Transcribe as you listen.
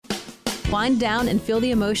Wind down and feel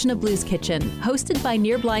the emotion of Blues Kitchen, hosted by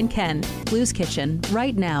Near Blind Ken. Blues Kitchen,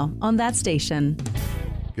 right now on that station.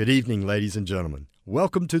 Good evening, ladies and gentlemen.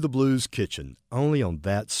 Welcome to the Blues Kitchen, only on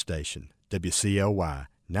that station, WCLY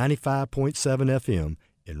 95.7 FM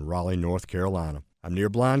in Raleigh, North Carolina. I'm Near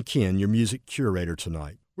Blind Ken, your music curator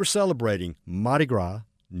tonight. We're celebrating Mardi Gras,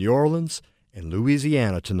 New Orleans, and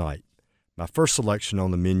Louisiana tonight. My first selection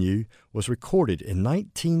on the menu was recorded in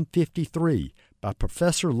 1953 by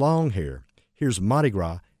Professor Longhair. Here's Mardi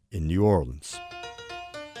Gras in New Orleans.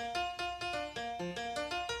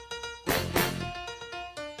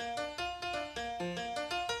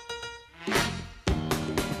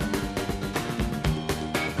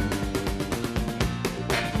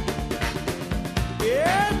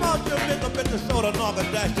 Sort of knock a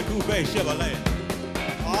dash to Coupe Chevrolet.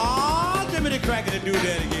 Ah, Jimmy the Cracker to do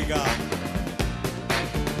that again, God.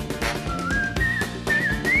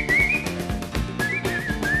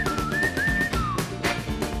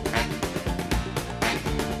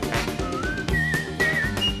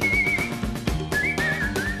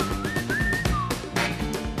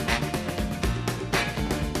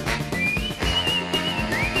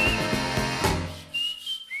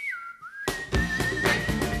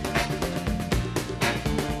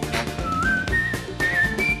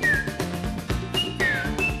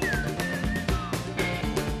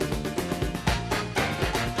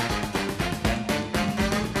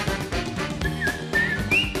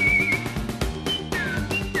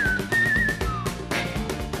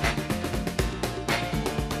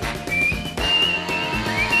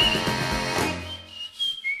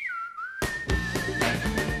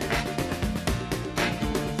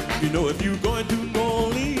 You know, if you're going to New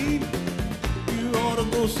Orleans, you ought to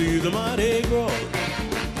go see the Mardi Gras.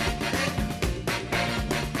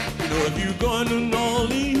 You know, if you're going to New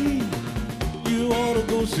Orleans, you ought to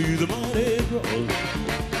go see the Mardi Gras.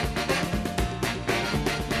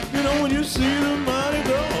 You know, when you see the Mardi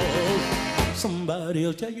Gras,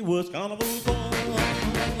 somebody'll tell you what's carnival for.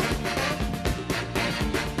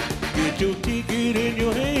 Get your ticket in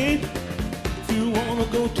your hand if you want to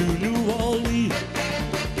go to New Orleans.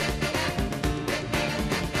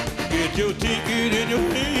 Get your ticket in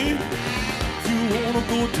your hand if you wanna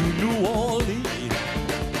go to New Orleans.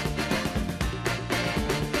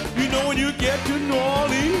 You know when you get to New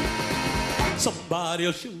Orleans,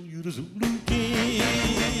 somebody'll show you the Zulu King.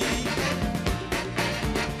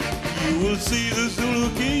 You will see the Zulu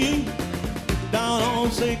King down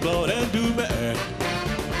on St. Claude and Dumas.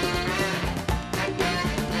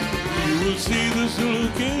 You will see the Zulu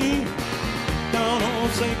King down on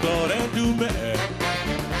St. Claude and Dumas.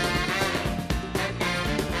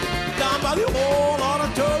 Down by the old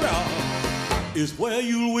auditorium is where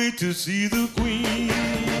you'll wait to see the Queen.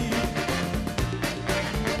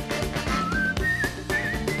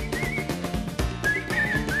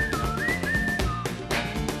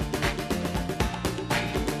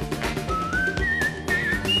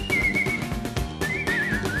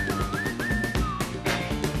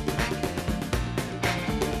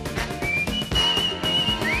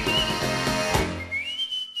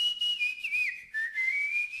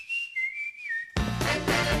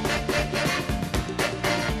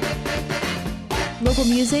 Local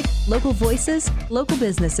music, local voices, local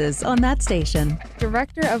businesses on that station.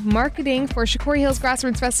 Director of Marketing for Shakori Hills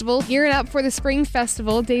Grassroots Festival, gearing up for the Spring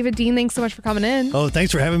Festival. David Dean, thanks so much for coming in. Oh,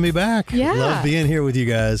 thanks for having me back. Yeah. Love being here with you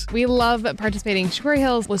guys. We love participating. Shakori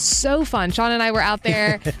Hills was so fun. Sean and I were out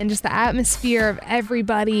there, and just the atmosphere of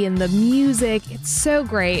everybody and the music. It's so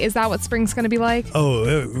great. Is that what spring's going to be like?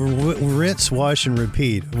 Oh, rinse, wash, and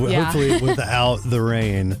repeat. Yeah. Hopefully without the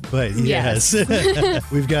rain. But yes.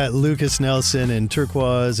 We've got Lucas Nelson and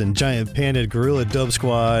Turquoise and Giant Panda, Gorilla Dub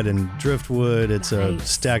Squad, and Driftwood. It's a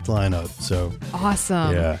stacked lineup. So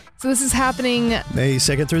awesome. Yeah. So this is happening May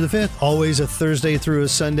 2nd through the 5th. Always a Thursday through a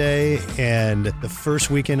Sunday, and the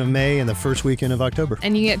first weekend of May and the first weekend of October.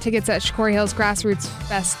 And you get tickets at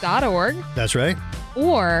ShakoriHillsGrassrootsFest.org. That's right.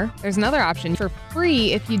 Or there's another option for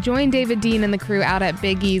free if you join David Dean and the crew out at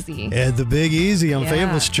Big Easy. At the Big Easy on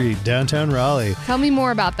Fayetteville Street, downtown Raleigh. Tell me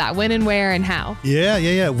more about that. When and where and how.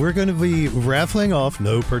 Yeah. We're going to be raffling off,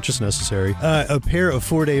 no purchase necessary, a pair of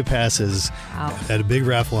 4-day passes at a big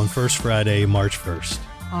raffle on First Friday, March 1st.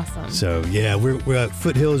 Awesome. So, yeah, we're at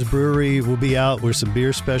Foothills Brewery. We'll be out with some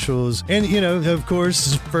beer specials. And, of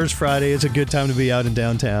course, first Friday, it's a good time to be out in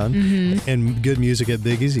downtown. Mm-hmm. And good music at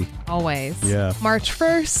Big Easy. Always. Yeah. March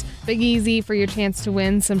 1st, Big Easy for your chance to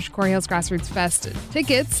win some Shakori Hills Grassroots Fest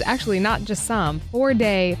tickets. Actually, not just some.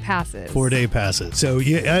 4-day passes. 4-day passes. So,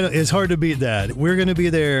 yeah, it's hard to beat that. We're going to be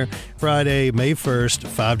there Friday, May 1st,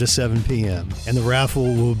 5 to 7 p.m. And the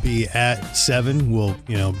raffle will be at 7. We'll,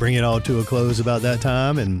 bring it all to a close about that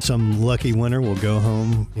time. And some lucky winner will go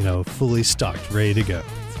home, fully stocked, ready to go.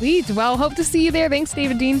 Sweet. Well, hope to see you there. Thanks,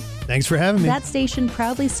 David Dean. Thanks for having me. That station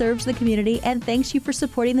proudly serves the community, and thanks you for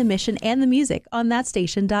supporting the mission and the music on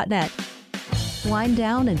thatstation.net. Wind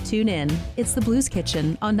down and tune in. It's the Blues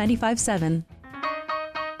Kitchen on 95.7.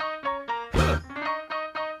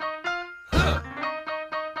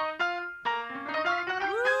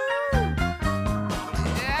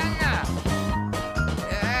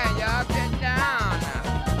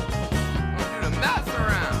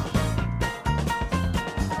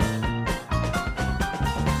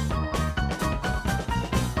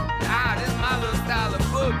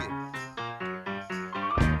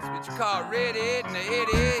 Red it and the hit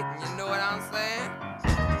it, you know what I'm saying?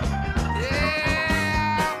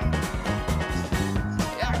 Yeah!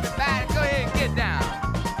 Everybody go ahead and get down.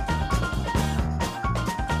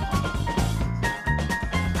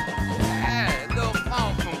 Yeah, a little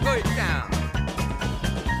funk from Good Town.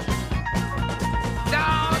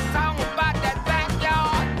 Don't talk about that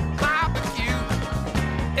backyard barbecue.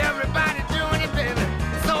 Everybody doing it, baby.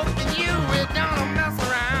 So can you, we don't mess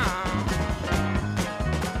around.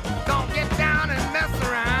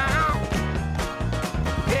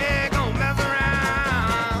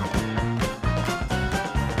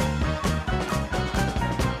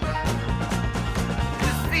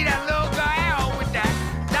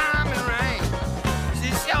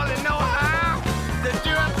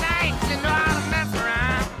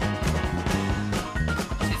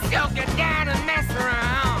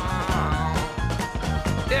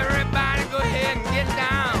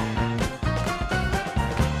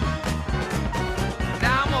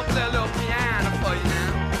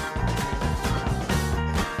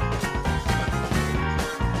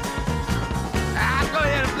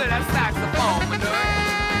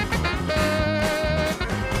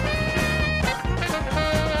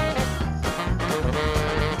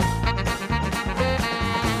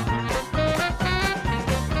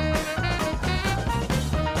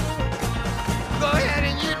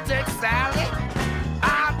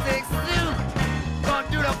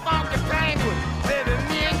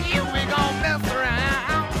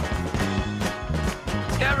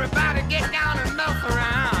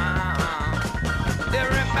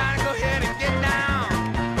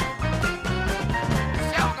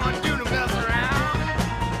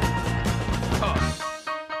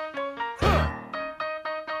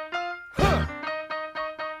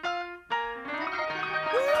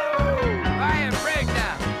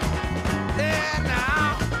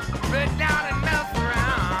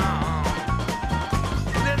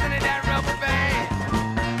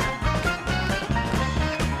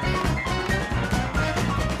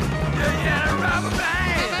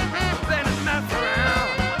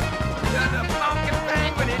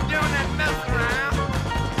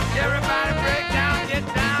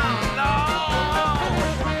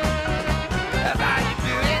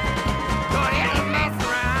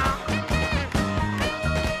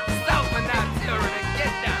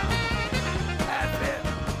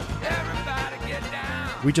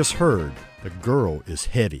 We just heard The Girl is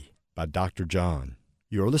Heavy by Dr. John.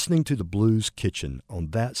 You're listening to the Blues Kitchen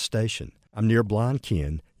on that station. I'm Near Blind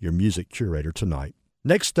Ken, your music curator tonight.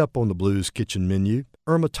 Next up on the Blues Kitchen menu,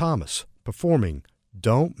 Irma Thomas performing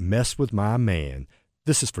Don't Mess With My Man.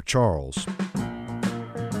 This is for Charles.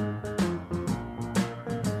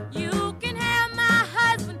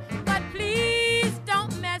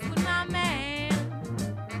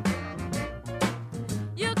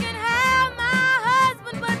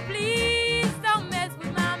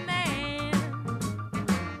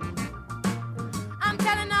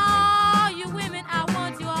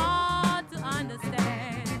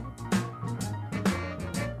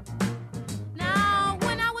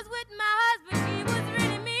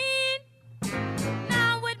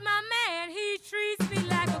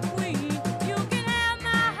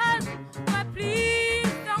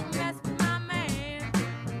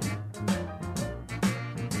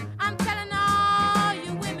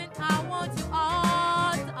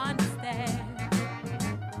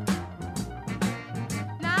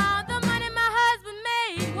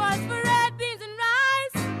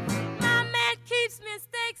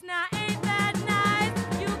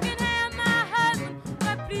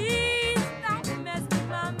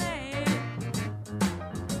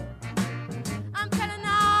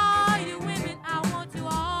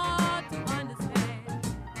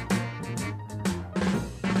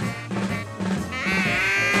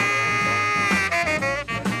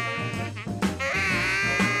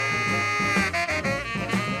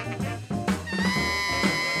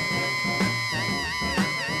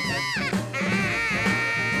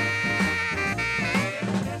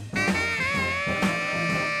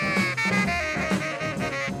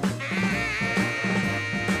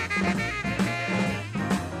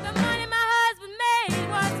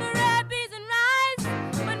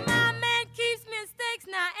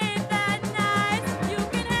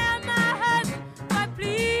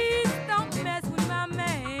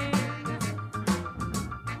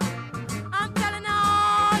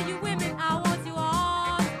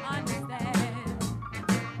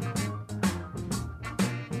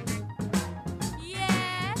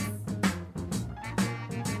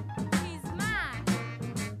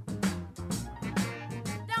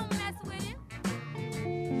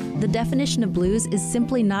 the definition of blues is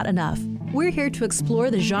simply not enough. We're here to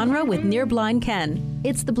explore the genre with Near Blind Ken.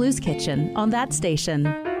 It's the Blues Kitchen on that station.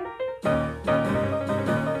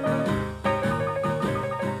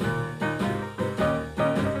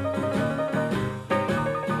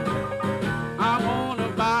 I wanna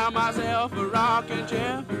buy myself a rocking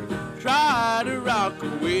chair, try to rock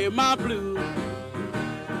away my blues.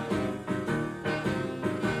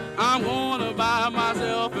 I'm gonna buy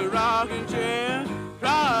myself a rocking chair,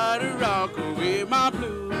 try to rock away my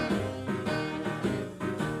blues.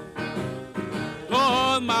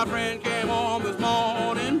 'Cause my friend came home this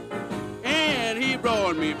morning and he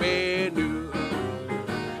brought me bad news.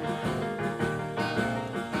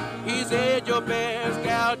 He said your best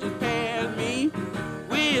gal just passed me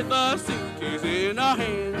with a suitcase in her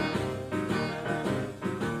hand.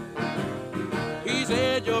 He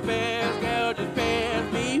said your best gal just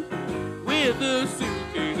passed me with a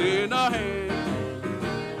suitcase in her hand.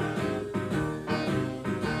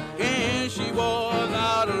 And she was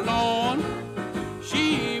out alone,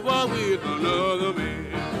 she was with another man.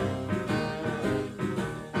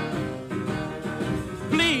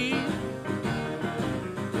 Please,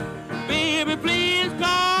 baby, please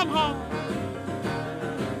come home.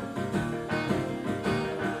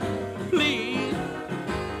 Please,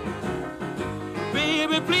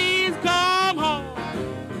 baby, please come home.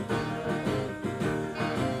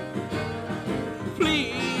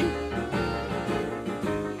 Please,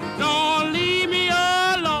 don't leave me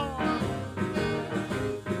alone.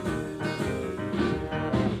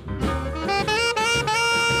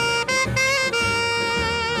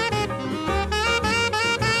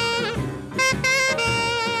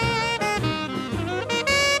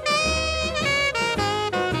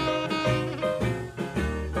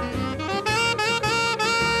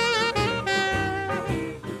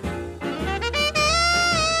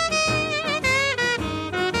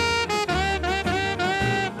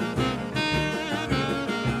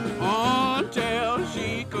 Until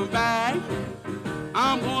she come back,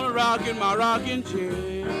 I'm gonna rock in my rocking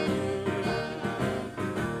chair.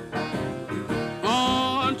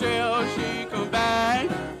 Until she come back,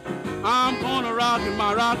 I'm gonna rock in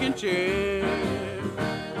my rocking chair.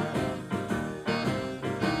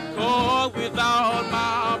 'Cause without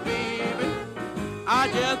my baby, I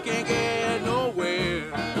just can't get nowhere.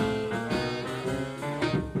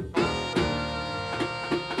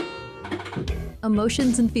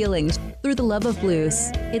 Emotions and feelings through the love of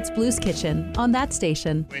blues. It's Blues Kitchen on that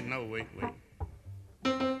station. Wait.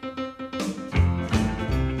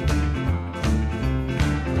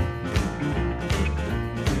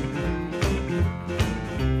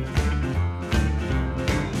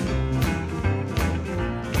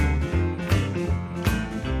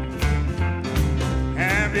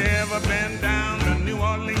 Have you ever been down to New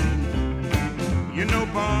Orleans? You know,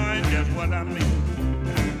 boy, just what I mean.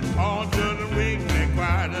 All through the week, they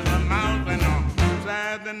quiet as a mouse, and on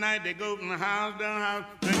Saturday night, they go from house to house,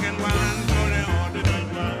 drinking wine, so they order drink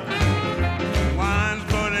wine. Wine,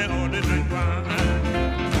 so they order drink wine.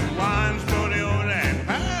 Wine, so they order, and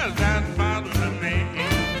pass that bottle to me.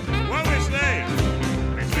 What we say?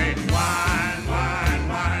 We say wine, wine,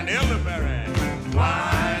 wine, elderberry.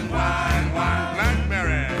 Wine, wine, wine,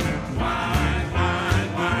 blackberry. Wine, wine,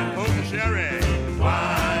 wine, potent sherry.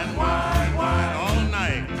 Wine, wine, wine, all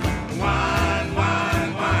night. Wine,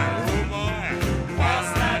 wine, wine, oh boy, pass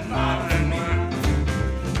that bottle to me.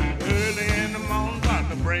 Early in the morning, about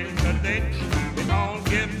to break a day, they all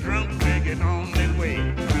get drunk, they get on their way.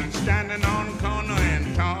 Standing on the corner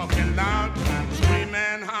and talking loud,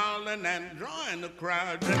 screaming, hollering, and drawing the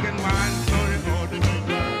crowd, drinking wine, so they order drink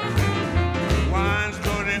wine. Wine,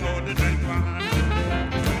 so they order drink wine.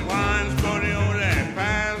 Wine, so they order, and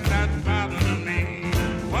pass that bottle to me.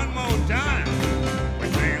 One more time. We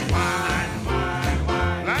say wine, wine,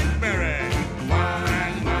 wine, blackberry,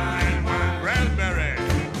 wine, wine, wine, raspberry,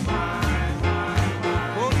 wine, wine, wine,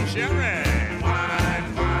 potent sherry, wine,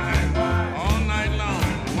 wine, wine, all night long,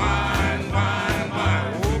 wine, wine, wine,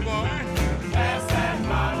 oh boy, pass that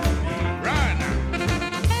bottle to me. Right now.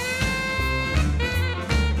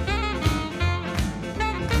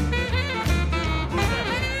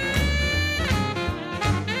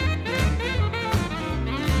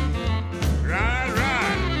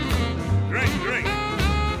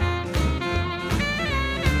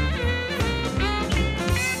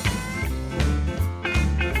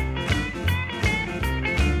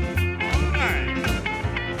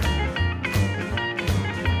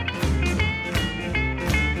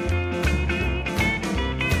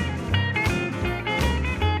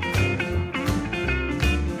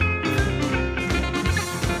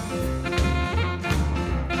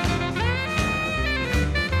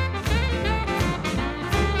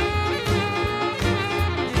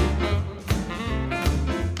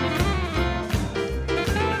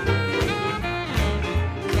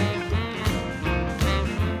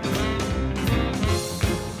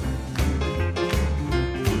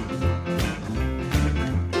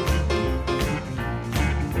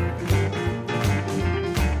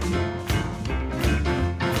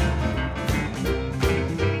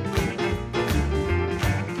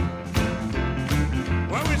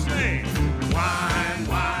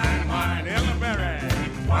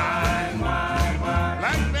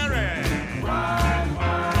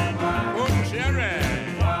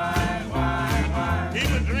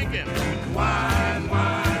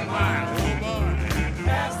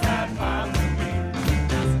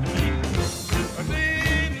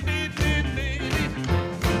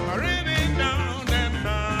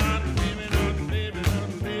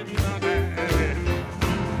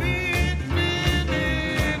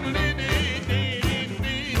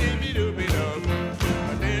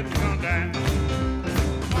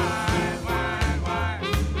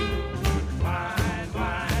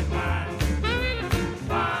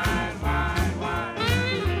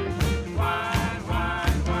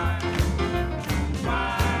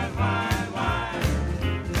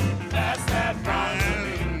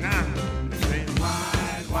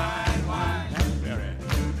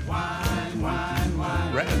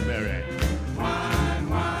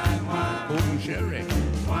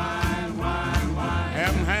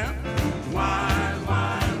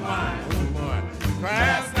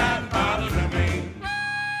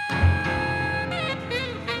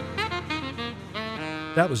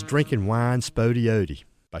 That was Drinking Wine Spodioti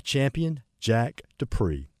by champion Jack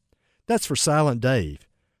Dupree. That's for Silent Dave.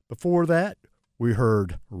 Before that, we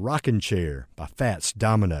heard Rockin' Chair by Fats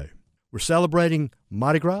Domino. We're celebrating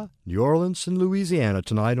Mardi Gras, New Orleans, and Louisiana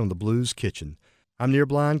tonight on the Blues Kitchen. I'm Near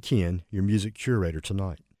Blind Ken, your music curator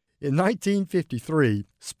tonight. In 1953,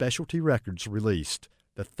 Specialty Records released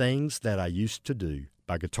The Things That I Used to Do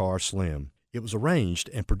by Guitar Slim. It was arranged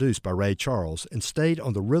and produced by Ray Charles and stayed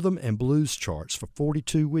on the rhythm and blues charts for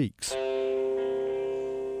 42 weeks.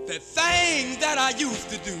 The things that I used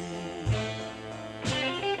to do,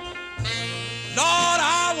 Lord,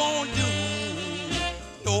 I won't do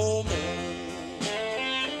no more.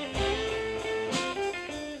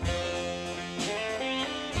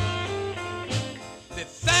 The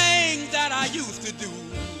things that I used to do,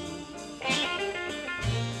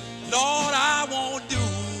 Lord, I won't do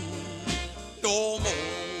no more.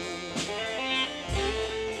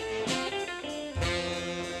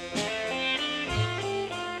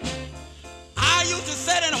 I used to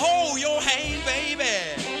sit and hold your hand, baby,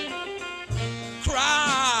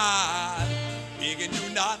 cry, begging you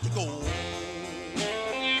not to go.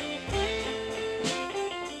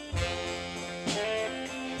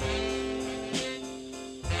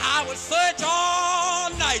 I would search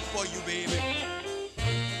all night for you, baby.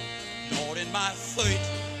 Lord, in my search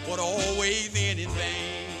would always end in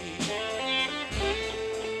vain.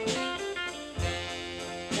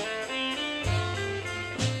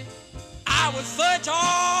 I would search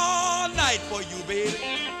all night for you, baby.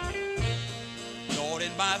 Lord,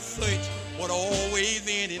 in my search would always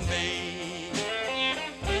end in vain.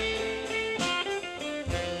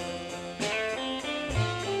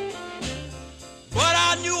 But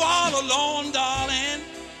I knew all along, darling,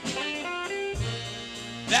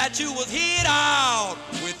 that you was hid out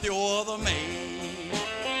with your other man.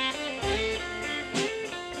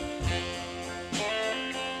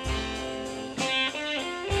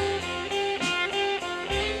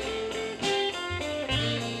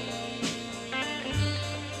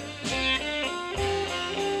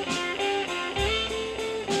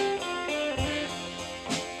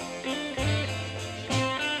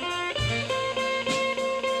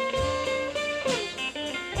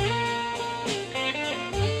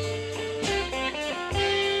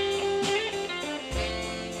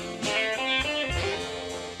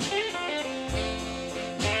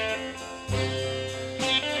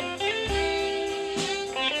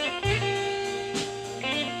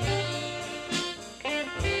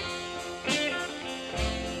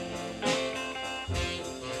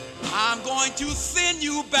 I'm going to send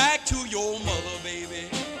you back to your mother, baby.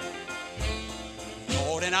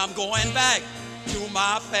 Lord, and I'm going back to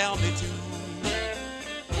my family too.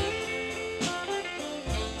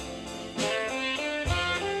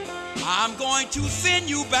 I'm going to send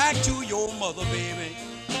you back to your mother, baby.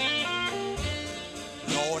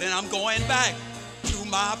 Lord, and I'm going back to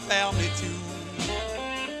my family too.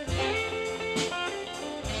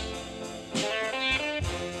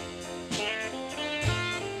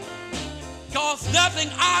 'Cause nothing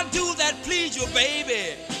I do that please you,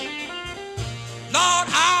 baby. Lord,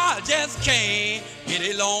 I just can't get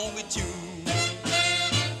along with you.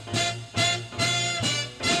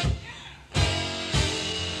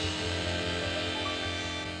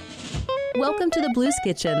 Welcome to the Blues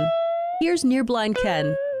Kitchen. Here's Near Blind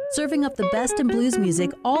Ken, serving up the best in blues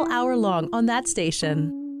music all hour long on that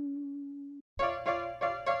station.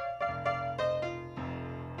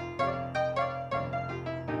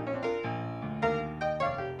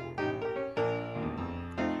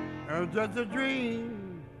 Just a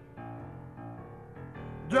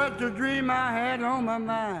dream I had on my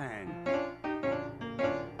mind.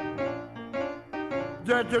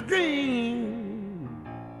 Just a dream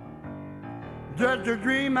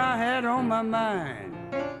I had on my mind.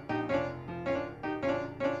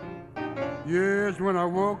 Yes, when I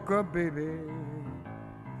woke up, baby,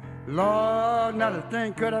 Lord, not a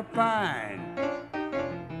thing could I find.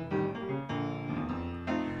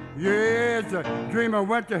 Yes, a dream I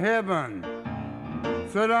went to heaven,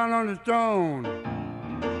 sat down on the throne.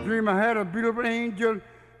 Dream I had a beautiful angel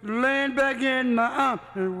laying back in my arms.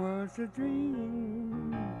 It was a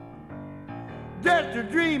dream, just a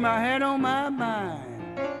dream I had on my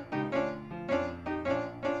mind.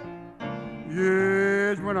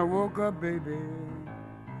 Yes, when I woke up, baby,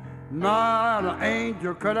 not an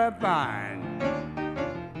angel could I find.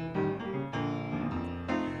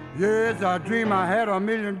 Yes, I dream I had $1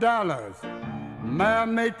 million,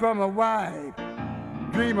 married for my wife.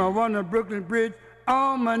 Dream I won the Brooklyn Bridge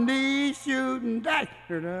on my knees shooting dice.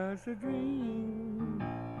 That's a dream.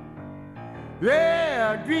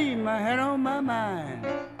 Yeah, a dream I had on my mind.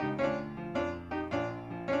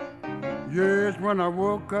 Yes, when I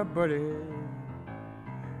woke up, buddy,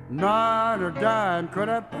 not a dime could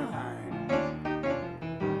I find.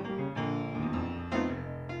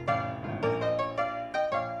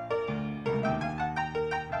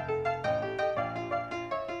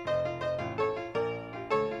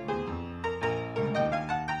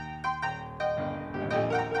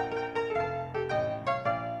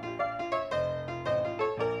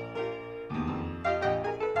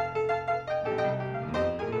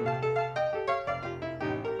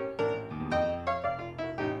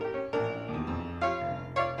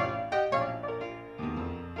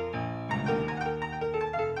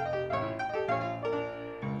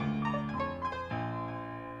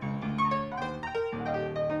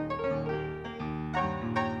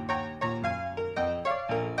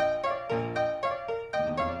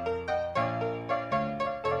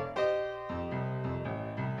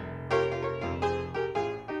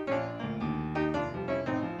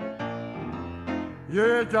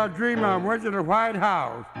 Yes, I dream I went to the White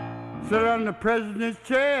House, sat on the president's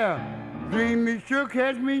chair. Dream me shook,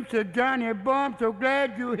 had me, said, Johnny boy, I'm so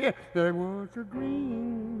glad you're here. There was a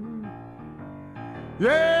dream.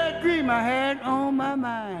 Yeah, dream I had on my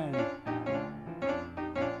mind.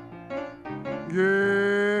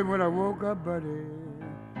 Yeah, when I woke up, buddy,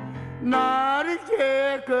 not a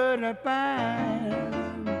chair could I find.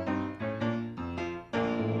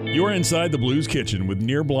 You're inside the Blues Kitchen with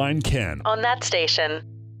Near Blind Ken. On that station.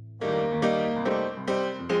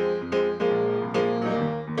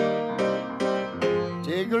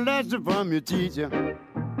 Take a lesson from your teacher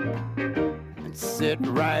and sit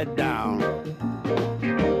right down.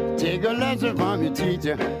 Take a lesson from your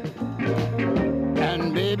teacher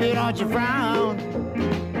and baby, don't you frown.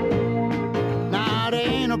 Now there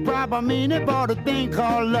ain't no proper meaning for the thing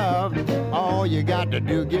called love. All you got to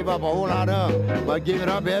do, give up a whole lot of, but give it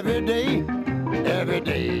up every day. Every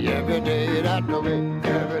day, every day, that's the way,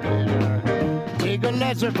 every day. Take a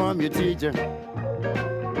lesson from your teacher,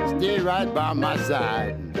 stay right by my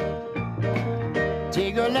side.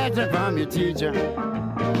 Take a lesson from your teacher,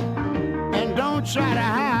 and don't try to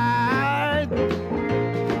hide.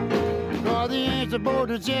 Cause he ain't supposed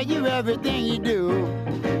to tell you everything you do,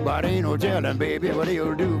 but ain't no telling, baby, what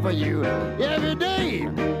he'll do for you. Every day,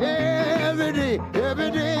 every day,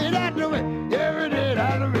 every day, that's the way, every day,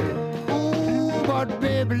 that's the way. Ooh, but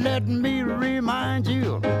baby, let me remind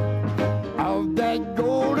you of that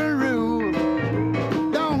golden rule.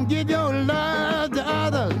 Don't give your love to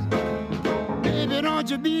others. Baby, don't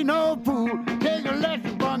you be no fool. Take a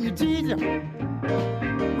lesson from your teacher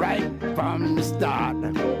right from the start.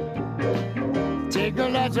 Take a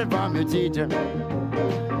lesson from your teacher.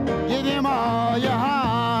 Give him all your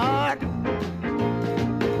heart.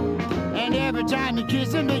 And every time you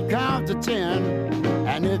kiss him, it counts to 10.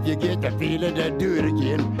 And if you get the feeling to do it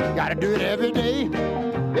again, gotta do it every day.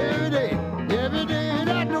 Every day, every day,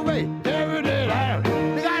 that's the way. Every day, that's the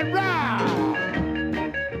way. They got it right.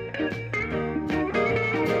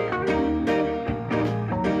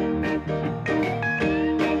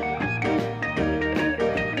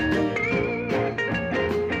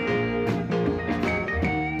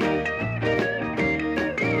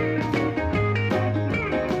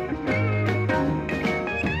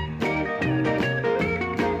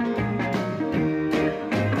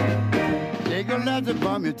 Take a lesson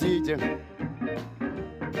from your teacher.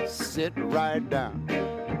 Sit right down.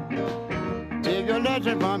 Take a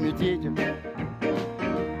lesson from your teacher.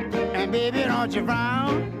 And baby, don't you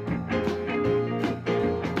frown.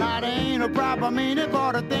 Now there ain't no proper meaning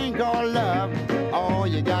for the thing called love. All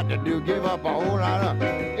you got to do, give up a whole lot of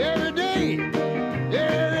every day,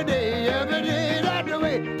 every day, every day, that's the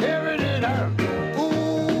way, every day, that's the way.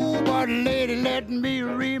 Ooh, but lady, let me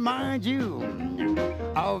remind you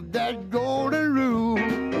of that golden rule.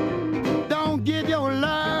 Don't give your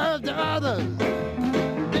love to others.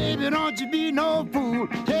 Baby, don't you be no fool.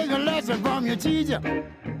 Take a lesson from your teacher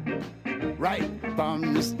right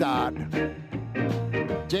from the start.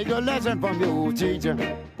 Take a lesson from your teacher.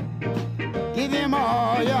 Give him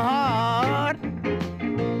all your heart.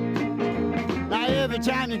 Now every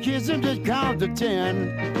time you kiss him, just count to 10.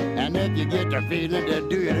 And if you get the feeling, then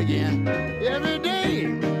do it again. Every day,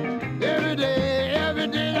 every day, every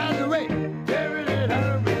day, that's the way. Every day,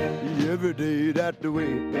 that's the way. Every day, that's the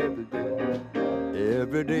way. Every day,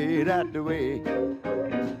 every day, that's the way.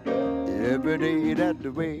 Every day, that's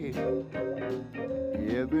the way.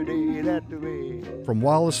 Every day, that's the way. From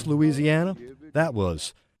Wallace, Louisiana, that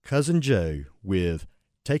was Cousin Joe with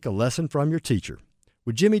Take a Lesson from Your Teacher,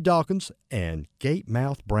 with Jimmy Dawkins and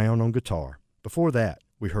Gatemouth Brown on guitar. Before that,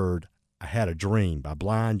 we heard I Had a Dream by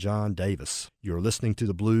Blind John Davis. You're listening to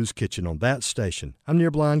the Blues Kitchen on that station. I'm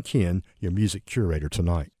Near Blind Ken, your music curator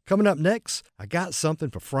tonight. Coming up next, I got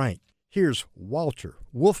something for Frank. Here's Walter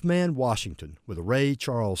Wolfman Washington with a Ray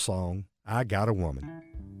Charles song, I Got a Woman.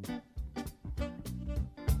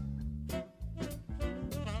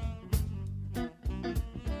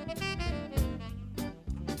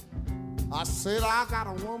 I said I got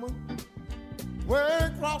a woman way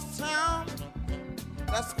across town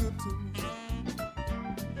that's good to me.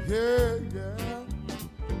 Yeah, yeah.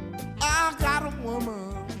 I got a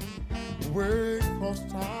woman way across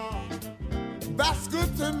town that's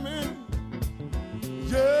good to me.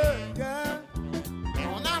 Yeah, yeah.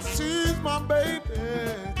 When I see my baby,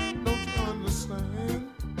 don't you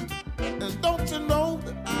understand? And don't you know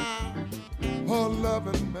that I'm her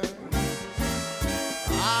loving man?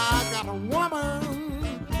 I got a woman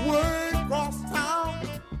way across town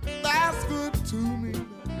that's good to me.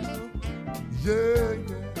 Yeah,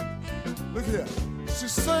 yeah. Look here. She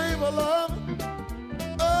save her love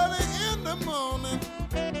early in the morning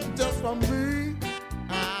just for me.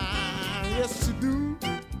 Yes, she do.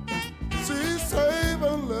 She save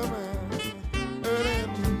her love early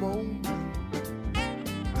in the morning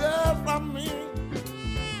just for me.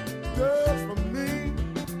 Just for me.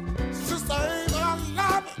 She save her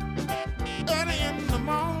love early in the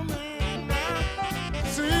morning.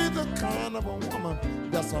 She's the kind of a woman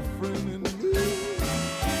that's a friend in need.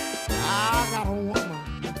 I got a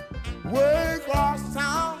woman way across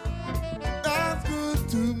town that's good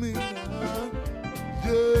to me.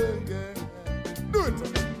 Yeah, yeah. Do it to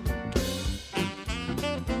me.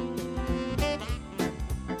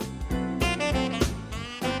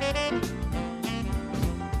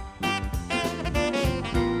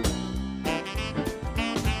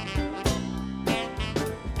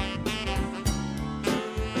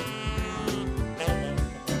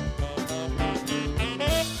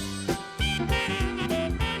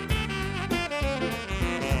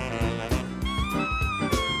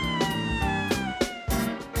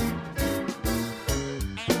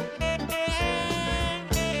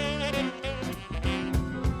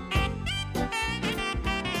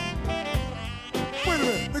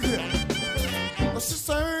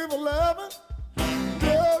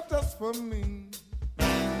 Me.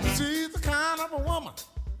 She's the kind of a woman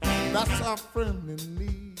that's a friend in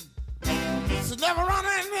need. She's never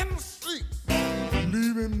running in the streets,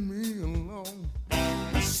 leaving me alone.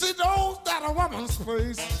 She knows that a woman's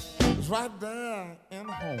place is right there in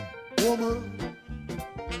home. Woman,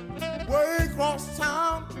 way across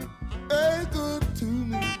town, ain't good to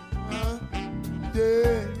me.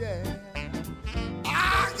 Yeah, yeah.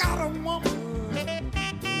 I got a woman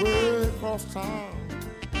way across town.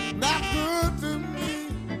 Not good to me.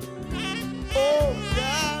 Oh,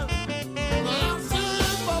 yeah. I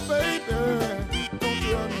see my baby. Don't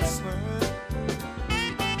you understand?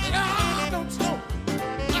 Yeah, don't you know?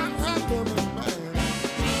 I'm her loving man.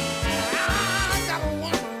 I got a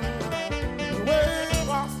woman way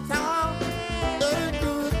across town. Ain't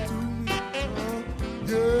good to me.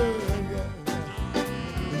 Yeah, yeah.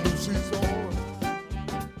 You know she's alright.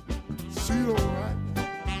 She's alright.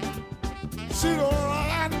 She's alright.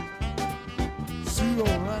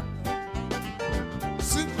 Alright.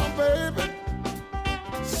 She's my baby.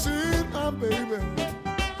 She's my baby.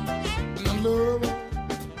 And I love her.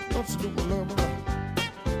 Don't you know I love her?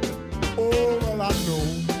 Oh, well, I know.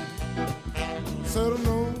 Said I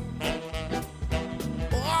know.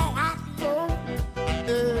 Oh, I know.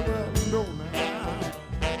 Yeah, well, I know now.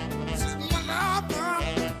 She's my lover.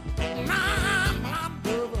 My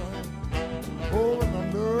lover. Oh, and I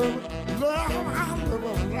love her. I love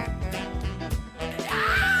her right now.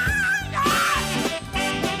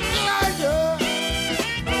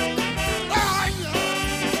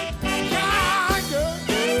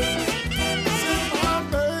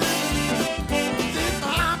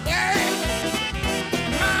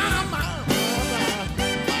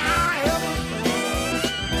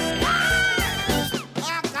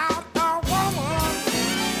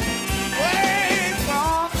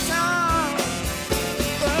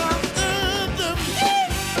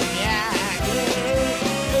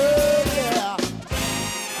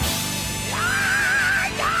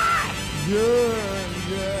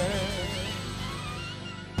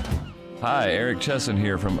 Hi, Eric Chesson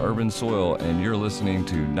here from Urban Soil, and you're listening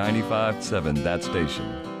to 95.7 That Station.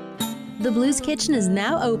 The Blues Kitchen is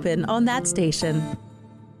now open on that station.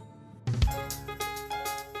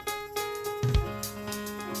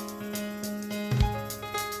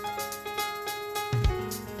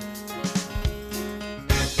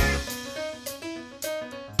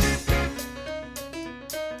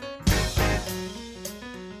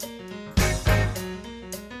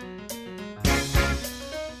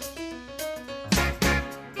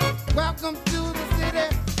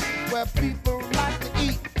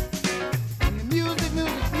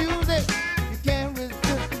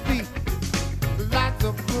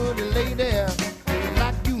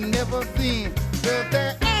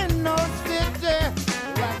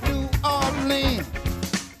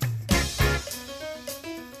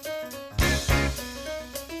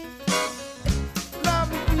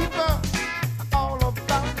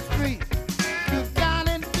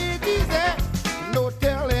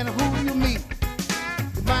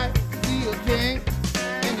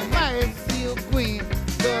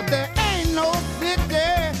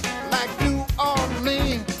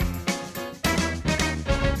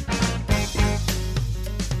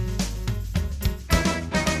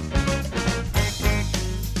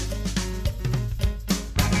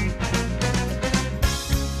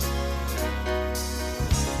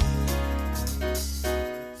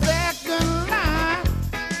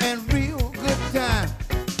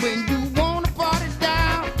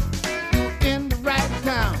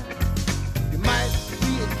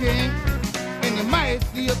 king, and you might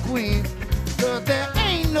see a queen. 'Cause there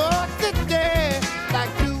ain't no city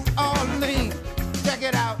like New Orleans. Check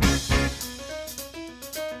it out.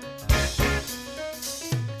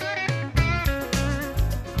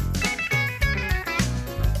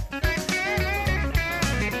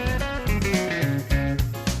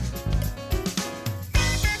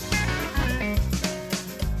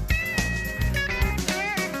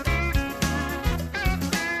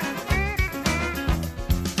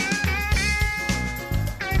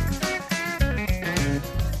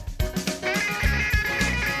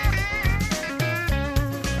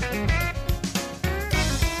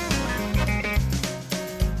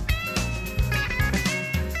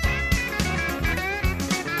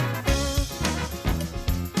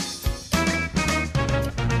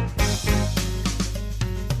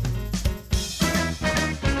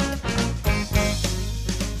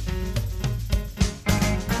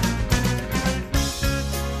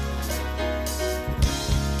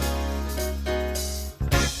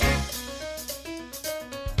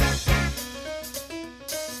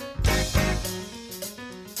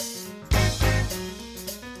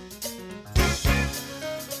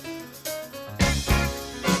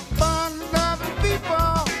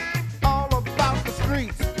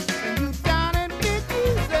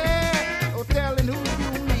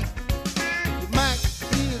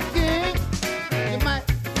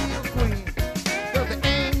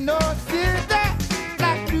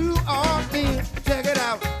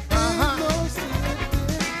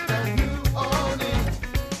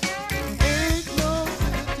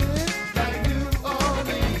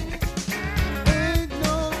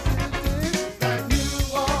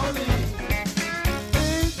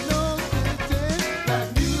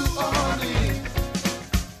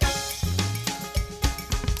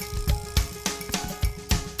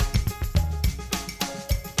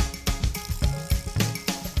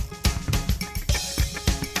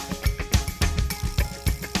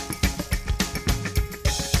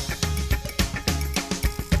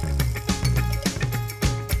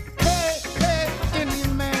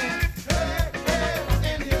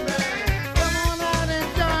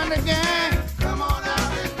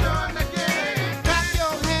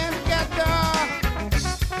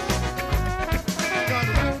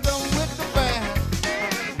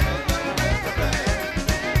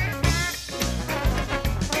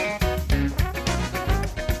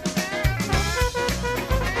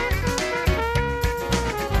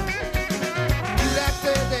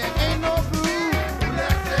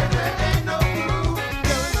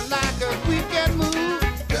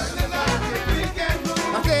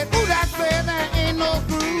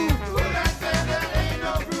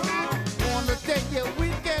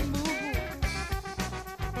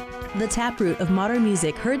 The taproot of modern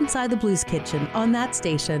music heard inside the Blues Kitchen on that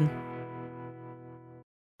station.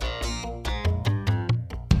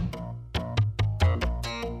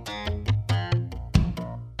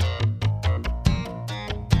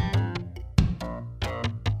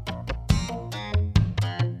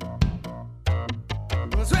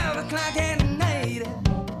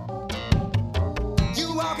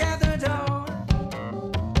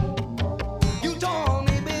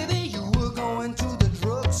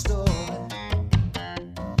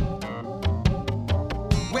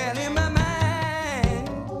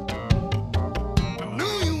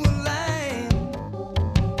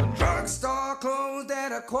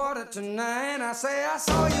 Tonight, I say I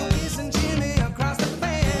saw you kissing Jimmy across the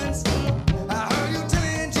fence. I heard you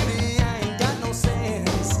telling Jimmy I ain't got no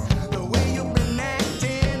sense. The way you've been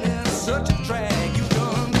acting is such a drag. You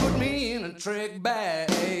done put me in a trick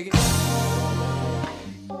bag.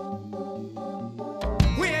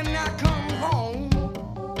 When I come home,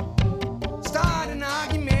 start an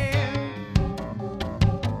argument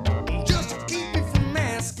just to keep me from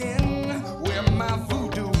asking where my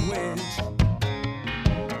voodoo went.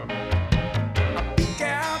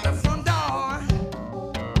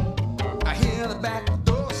 Back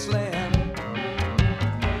door slam.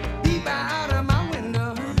 Peep out of my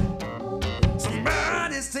window.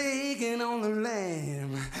 Somebody's taking on the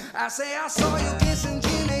lamb. I say I saw you kissing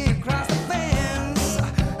Jimmy across the fence.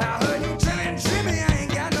 I heard you telling Jimmy I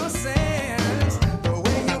ain't got no sense. The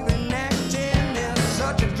way you've been acting is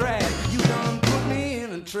such a drag. You done put me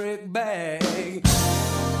in a trick bag.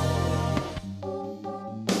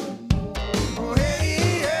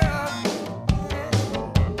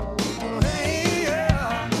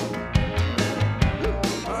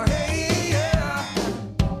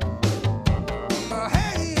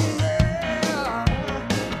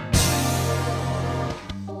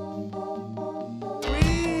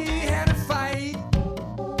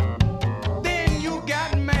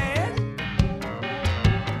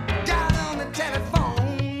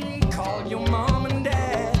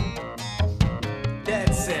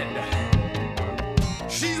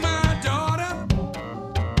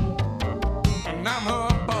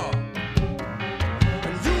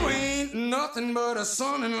 nothing but a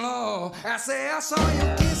son-in-law. I say I saw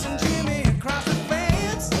you kissing Jimmy across the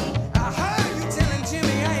fence. I heard you telling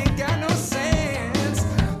Jimmy I ain't got no sense.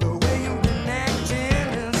 The way you've been acting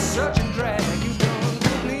is such a drag. You done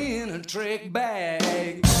put me in a trick bag.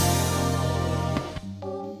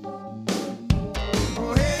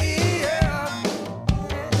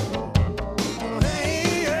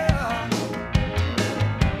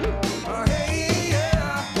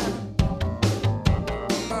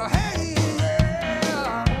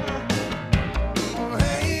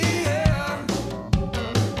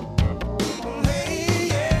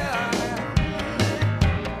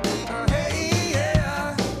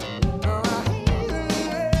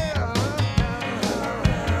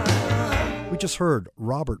 Just heard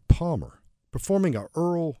Robert Palmer performing a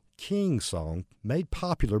Earl King song made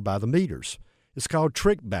popular by the Meters. It's called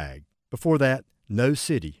Trick Bag. Before that, No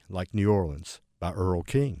City Like New Orleans by Earl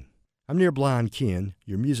King. I'm Near Blind Ken,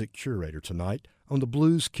 your music curator tonight on the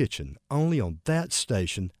Blues Kitchen, only on that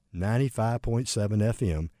station, 95.7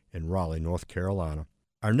 FM in Raleigh, North Carolina.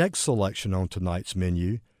 Our next selection on tonight's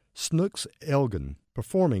menu, Snooks Elgin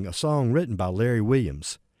performing a song written by Larry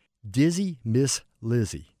Williams, Dizzy Miss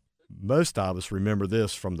Lizzie. Most of us remember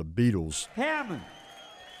this from the Beatles. Hammond,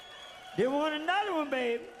 they want another one,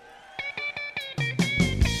 baby.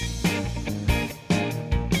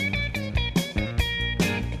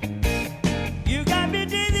 You got me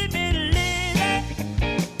dizzy, little lady,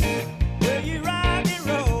 will you rock and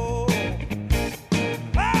roll?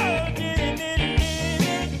 Oh, dizzy, little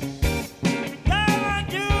lady, come on,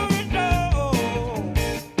 do it, roll.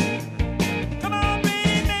 Come on,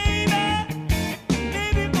 pretty baby.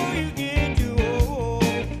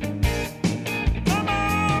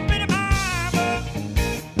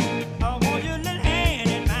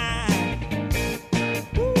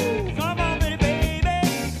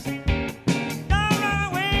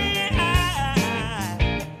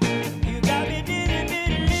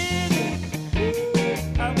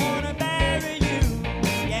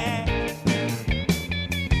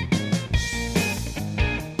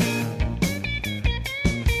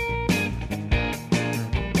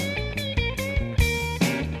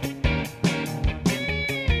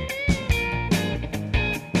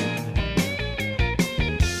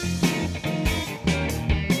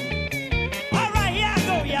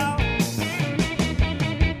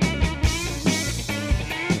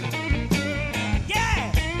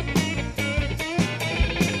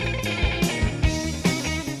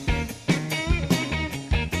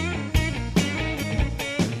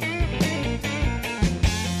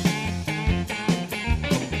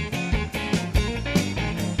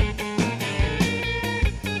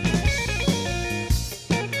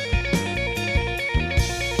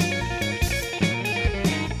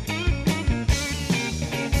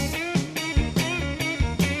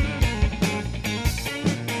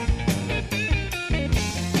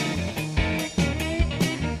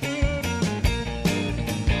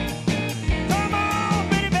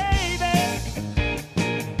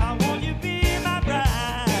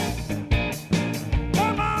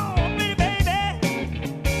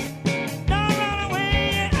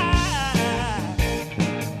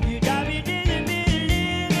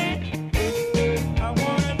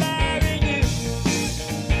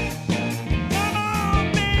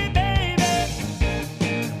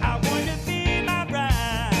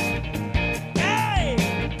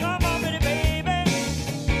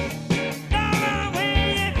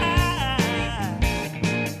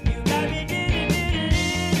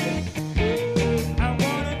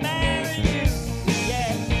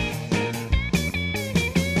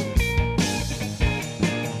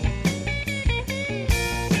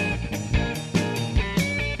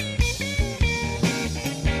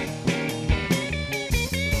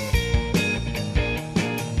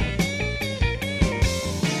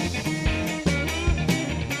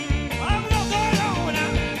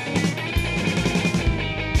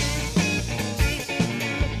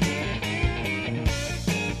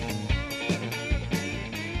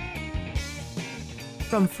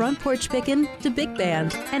 From front porch pickin' to big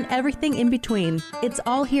band and everything in between, it's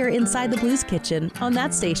all here inside the Blues Kitchen on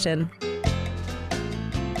that station.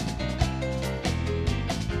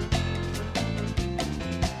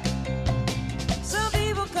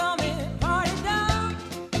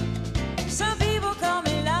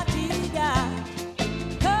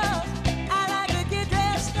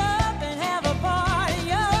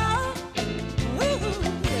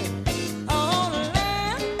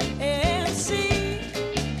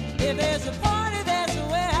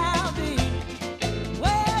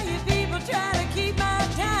 Where you people try to keep my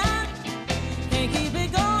time.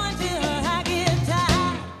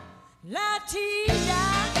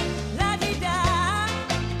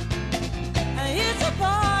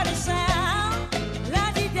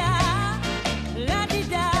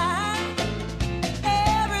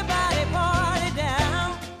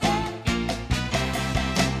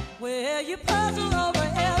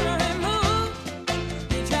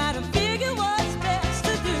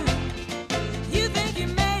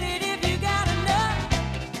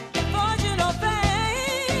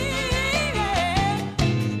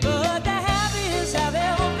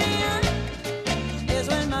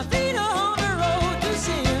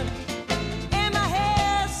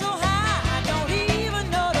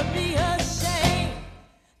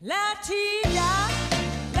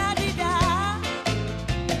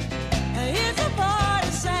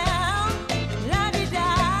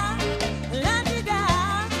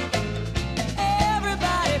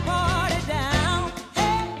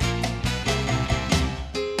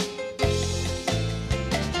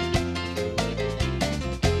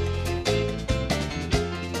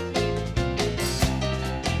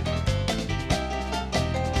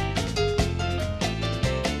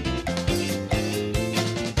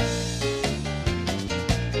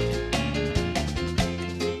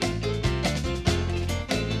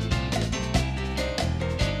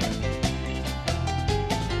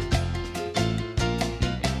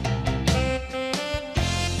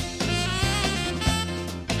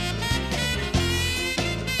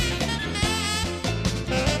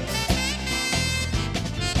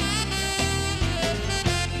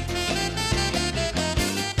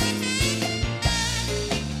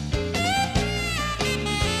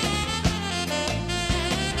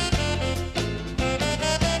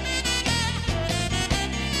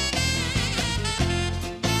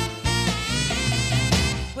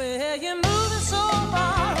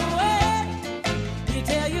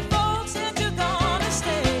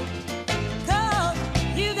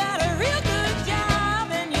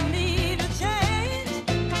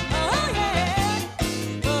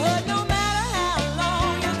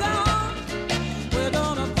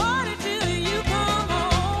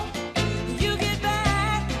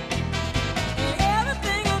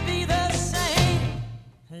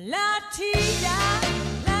 La-ti-da,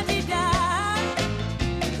 la-ti-da.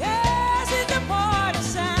 Yes, it's a party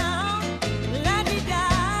sound.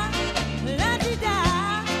 La-ti-da,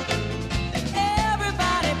 la-ti-da.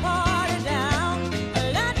 Everybody party down.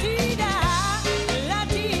 La-ti-da,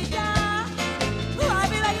 la-ti-da. Ooh, I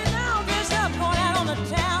feel like it's all dressed up, going out on the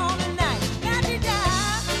town tonight. La-ti-da,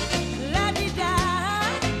 la-ti-da.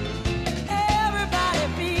 Everybody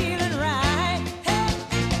feeling right. Hey,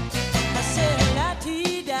 I said la-ti-da.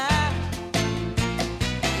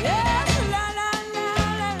 Yes, la la la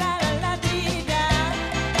la la la ti-da.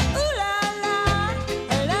 Ooh la la,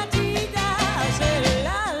 la-ti-da. I said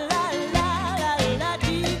la la la la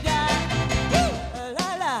la-ti-da. Ooh la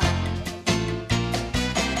la.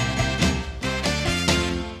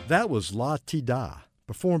 That was La Ti Da,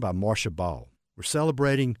 performed by Marcia Ball. We're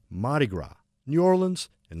celebrating Mardi Gras, New Orleans,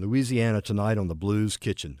 and Louisiana tonight on the Blues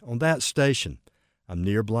Kitchen, on that station. I'm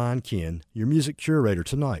Near Blind Ken, your music curator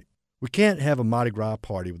tonight. We can't have a Mardi Gras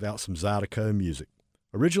party without some Zydeco music.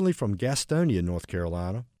 Originally from Gastonia, North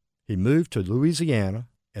Carolina, he moved to Louisiana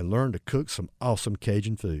and learned to cook some awesome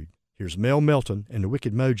Cajun food. Here's Mel Melton and the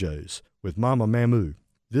Wicked Mojos with Mama Mamu.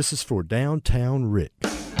 This is for Downtown Rick.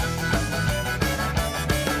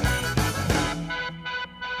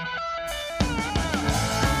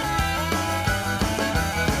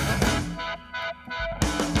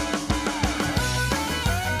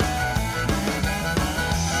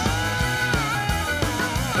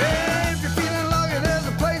 Well, if you're feeling lucky, there's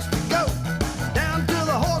a place to go. Down to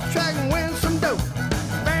the horse track and win some dough.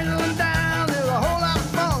 Barreling down, there's a whole lot of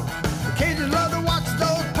fun. The Cajuns love to watch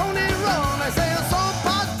those ponies run. They say it's so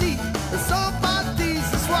party,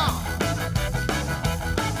 ce soir.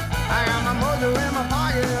 I got my mojo in my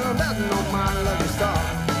pocket and I'm betting on my lucky star.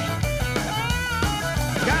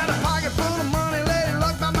 Got a pocket full of money, lady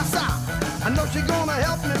luck by my side. I know she's gonna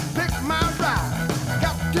help me pick my ride.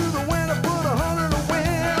 Got to the winner, put 100 to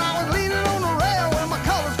win. I was leaning on the rail when my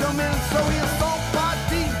colors come in. So it's so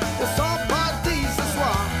party, ce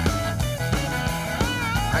soir.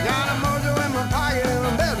 I got a mojo in my pocket and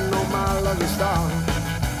I'm betting on my lucky star.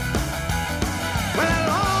 Well,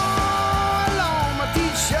 along my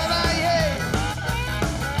t-shirt, yeah.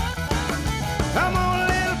 Come on,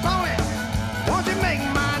 little pony, won't you make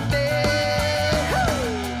my day?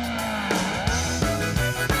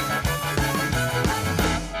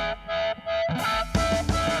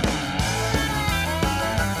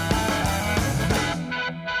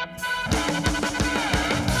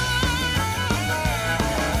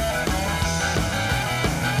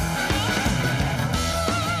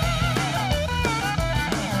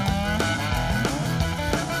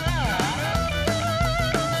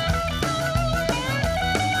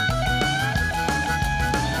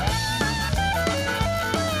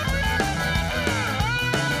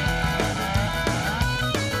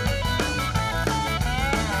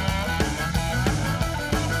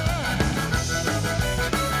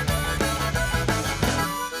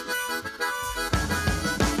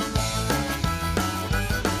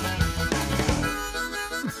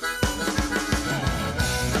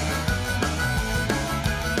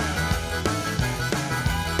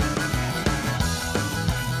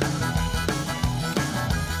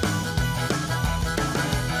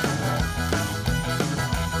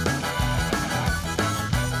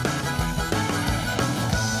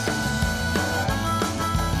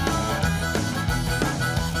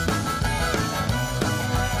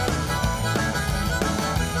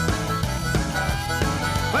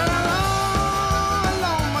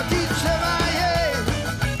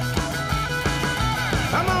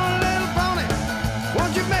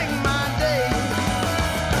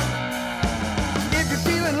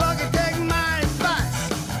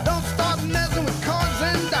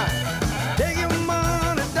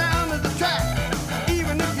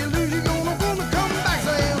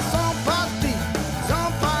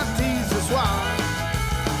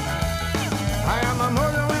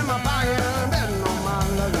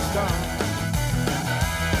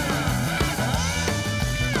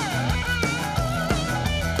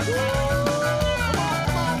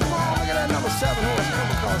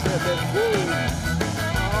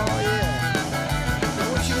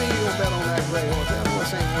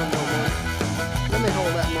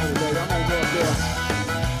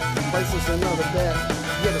 Place us another bet.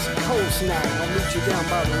 Get us a cold snack. I'll meet you down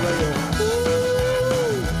by the rail.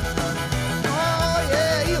 Ooh. Oh,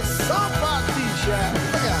 yeah, he's some party shack.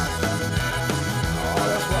 Look out. Oh,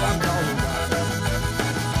 that's what I'm talking about. That's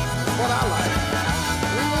what I like.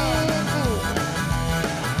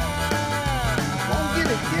 Oh, get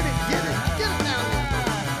it, get it, get it. Get it down there.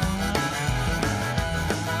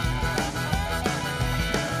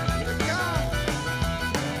 Here it comes.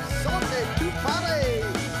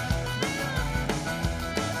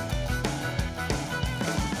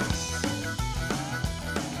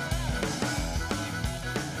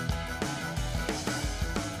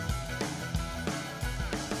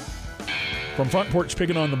 From front porch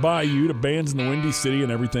picking on the bayou to bands in the Windy City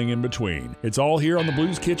and everything in between. It's all here on the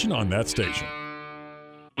Blues Kitchen on that station.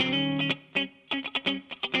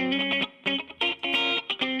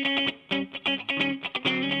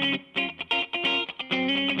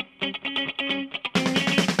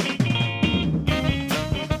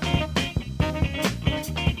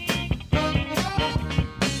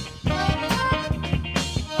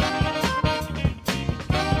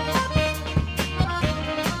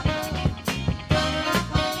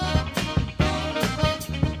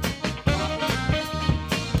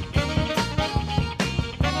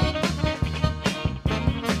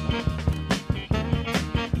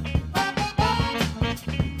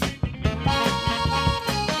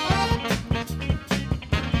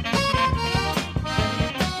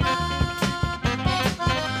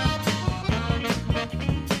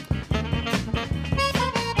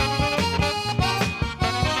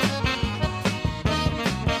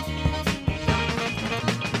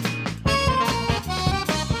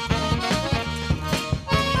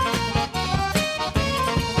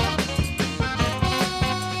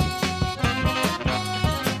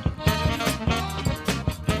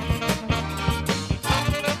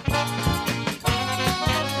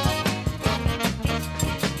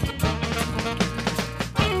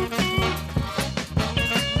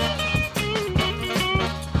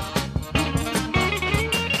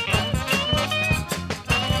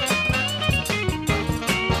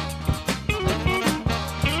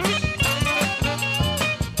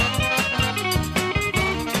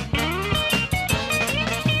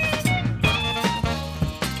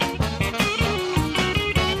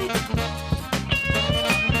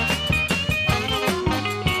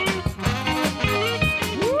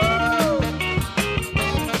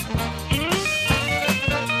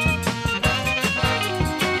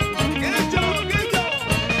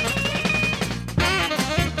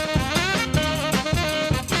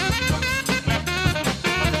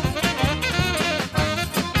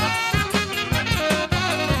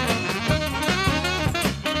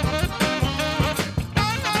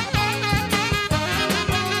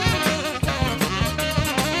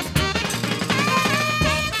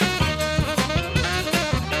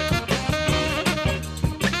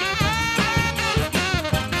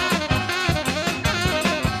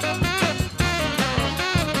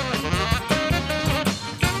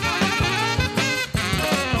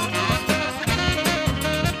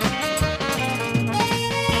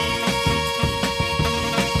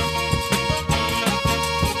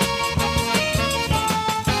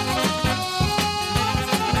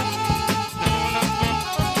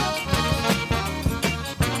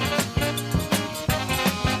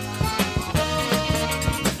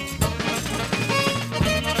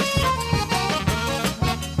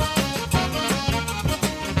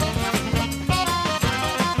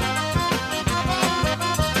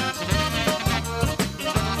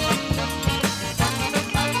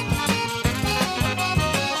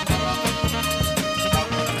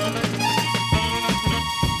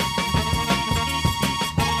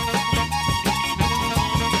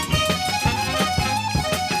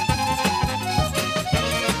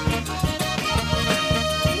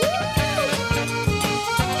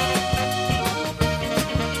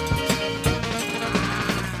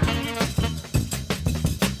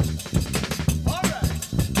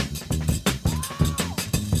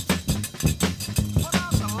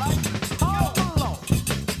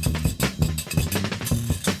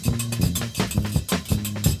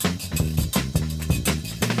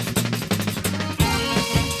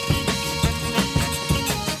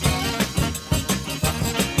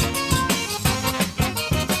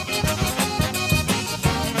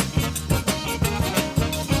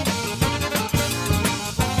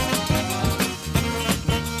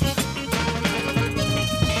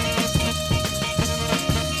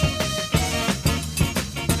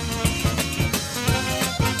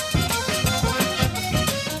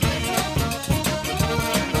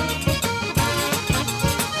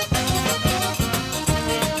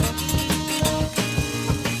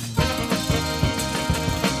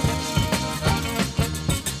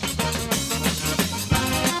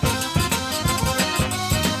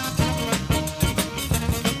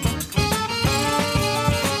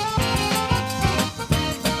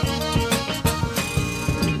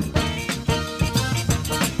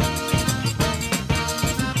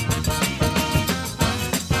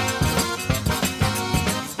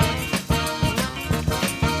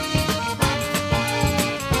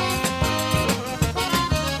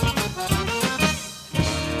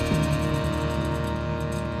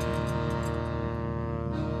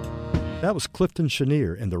 That was Clifton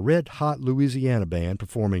Chenier and the Red Hot Louisiana Band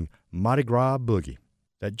performing Mardi Gras Boogie.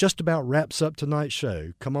 That just about wraps up tonight's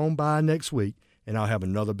show. Come on by next week, and I'll have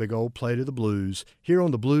another big old plate of the blues here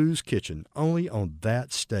on the Blues Kitchen, only on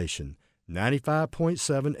that station,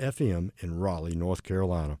 95.7 FM in Raleigh, North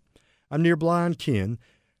Carolina. I'm Near Blind Ken,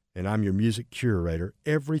 and I'm your music curator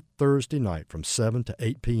every Thursday night from 7 to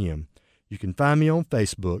 8 p.m. You can find me on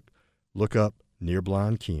Facebook. Look up Near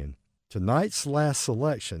Blind Ken. Tonight's last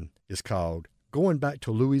selection is called Going Back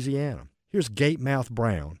to Louisiana. Here's Gatemouth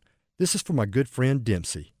Brown. This is for my good friend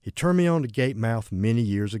Dempsey. He turned me on to Gatemouth many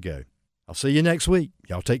years ago. I'll see you next week.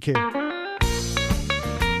 Y'all take care.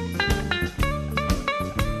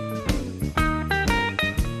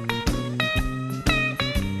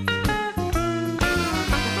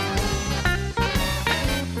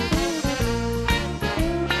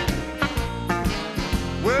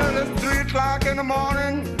 Well, it's 3 o'clock in the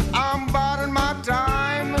morning. I'm biding my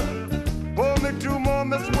time. Pull me 2 more,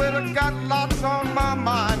 Miss Witter, got lots on my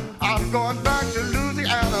mind. I'm going back to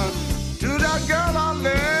Louisiana, to that girl I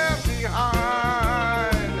left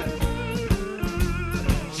behind.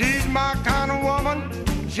 She's my kind of woman,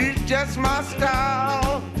 she's just my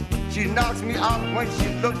style. She knocks me out when she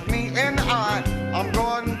looks me in the eye. I'm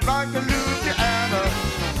going back to Louisiana,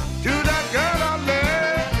 to that girl I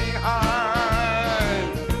left behind.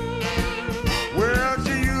 Well,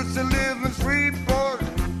 she used to live in Shreveport,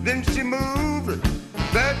 then she moved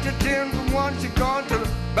back to Denver. Once she gone to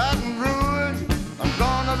Baton Rouge. I'm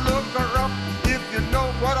gonna look her up, if you know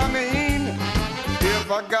what I mean. If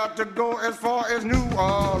I got to go as far as New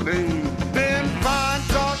Orleans. Been fine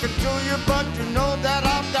talking to you, but you know that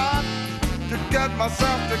I've got to get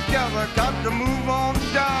myself together. Got to move on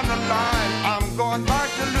down the line. I'm going back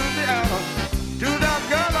to Louisiana, to that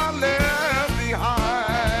girl I left behind.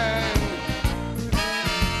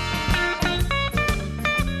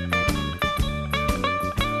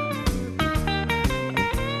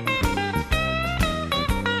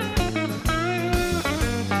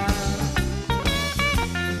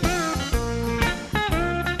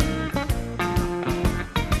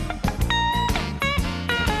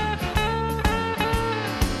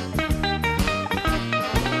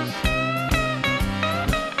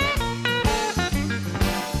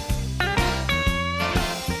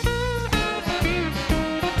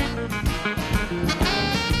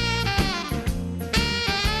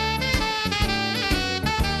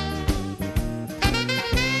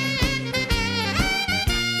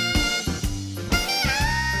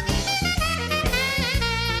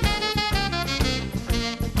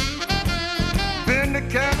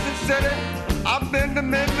 I've been to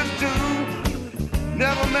Memphis too.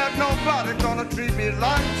 Never met nobody gonna treat me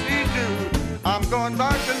like she do. I'm going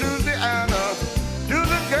back to Louisiana, to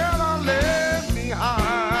the girl I left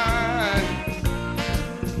behind.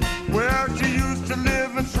 Well, she used to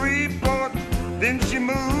live in Shreveport, then she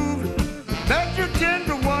moved back to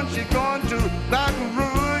Denver. Once she gone to Baton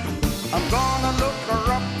Rouge. I'm gonna look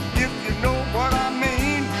her up, if you know what I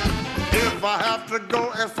mean. If I have to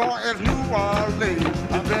go as far as New Orleans.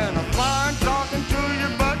 I've been a fine talking to you,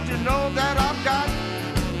 but you know that I've got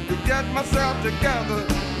to get myself together,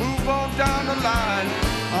 move on down the line.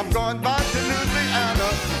 I'm going back to Louisiana,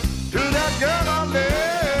 to that girl I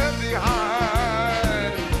left behind.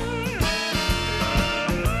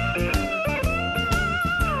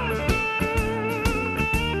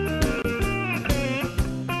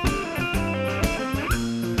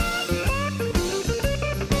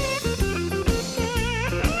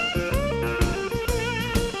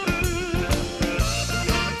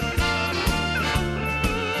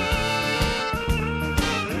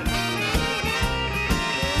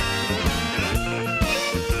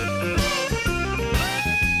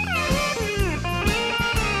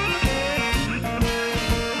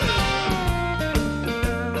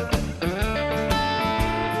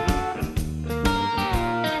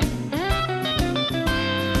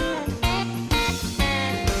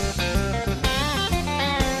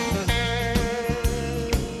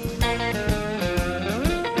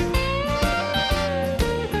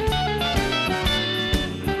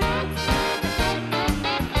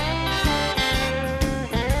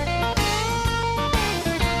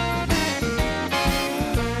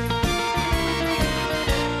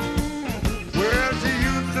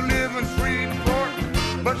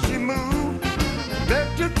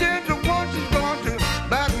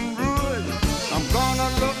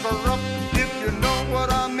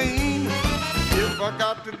 I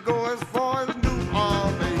got to go as far as New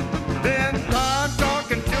Orleans. Then I'm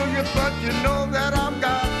talking to you, but you know that I've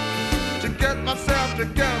got to get myself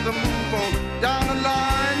together, move on down the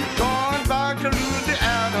line, going back to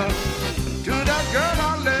Louisiana, to that girl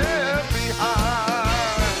I left behind.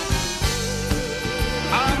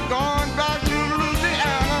 I'm going back to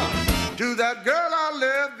Louisiana. that girl I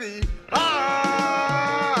love thee.